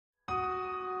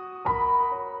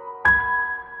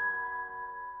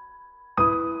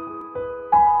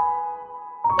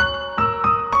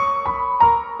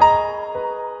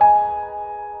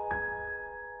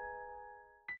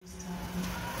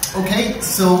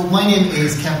So my name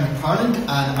is Kevin McFarland and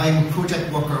I'm a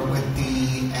project worker with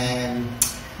the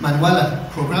Maneula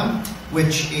programme,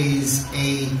 which is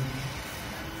a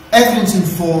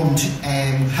evidence-informed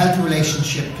healthy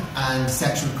relationship and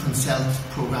sexual consent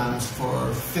programmes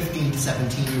for 15 to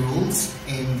 17-year-olds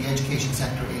in the education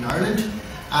sector in Ireland.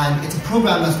 And it's a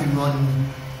programme that's been run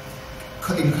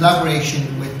in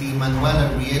collaboration with the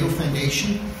Maneula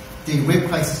Foundation, the Rape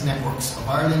Crisis Networks of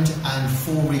Ireland and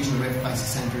 4 regional rape crisis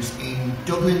centres in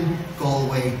Dublin,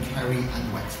 Galway, Kerry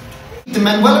and Wexford. The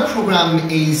Maneula programme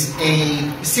is a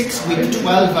 6-week,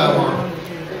 12-hour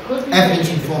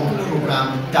evidence-informed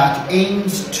programme that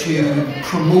aims to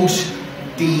promote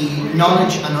the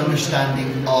knowledge and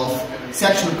understanding of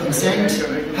sexual consent,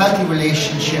 healthy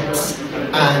relationships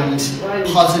and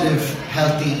positive,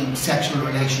 healthy sexual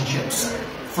relationships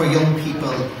for young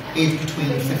people aged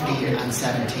between 15 and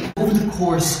 17. Over the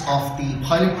course of the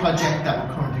pilot project that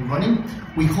we're currently running,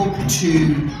 we hope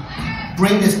to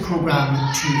bring this programme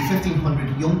to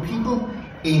 1,500 young people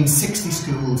in 60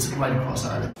 schools right across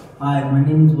Ireland. Hi, my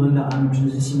name is Willa. I'm a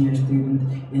transition year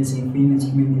student in St. Finian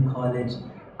Community College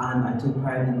and I took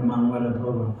part in the Maneula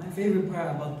programme. My favourite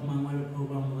part about the Maneula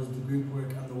programme was the group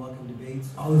work and the walking debates.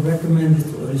 I would recommend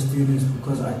this to other students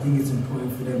because I think it's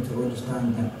important for them to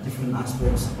understand that different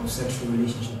aspects of sexual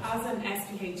relationships. As an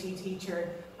SPHE teacher,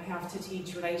 I have to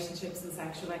teach relationships and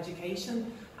sexual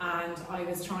education, and I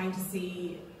was trying to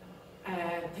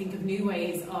think of new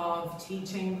ways of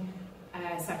teaching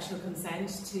sexual consent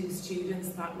to students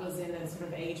that was in a sort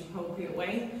of age-appropriate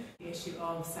way. The issue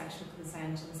of sexual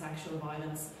consent and sexual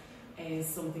violence is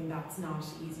something that's not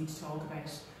easy to talk about.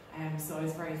 So I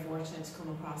was very fortunate to come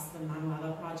across the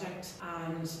Maneula project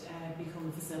and become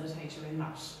a facilitator in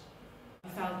that. I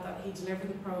felt that he delivered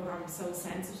the programme so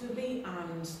sensitively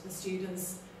and the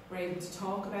students were able to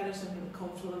talk about it in a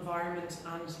comfortable environment,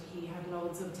 and he had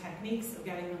loads of techniques of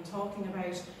getting them talking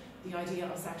about the idea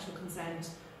of sexual consent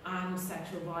and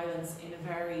sexual violence in a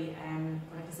very,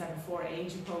 like I said before,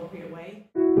 age-appropriate way.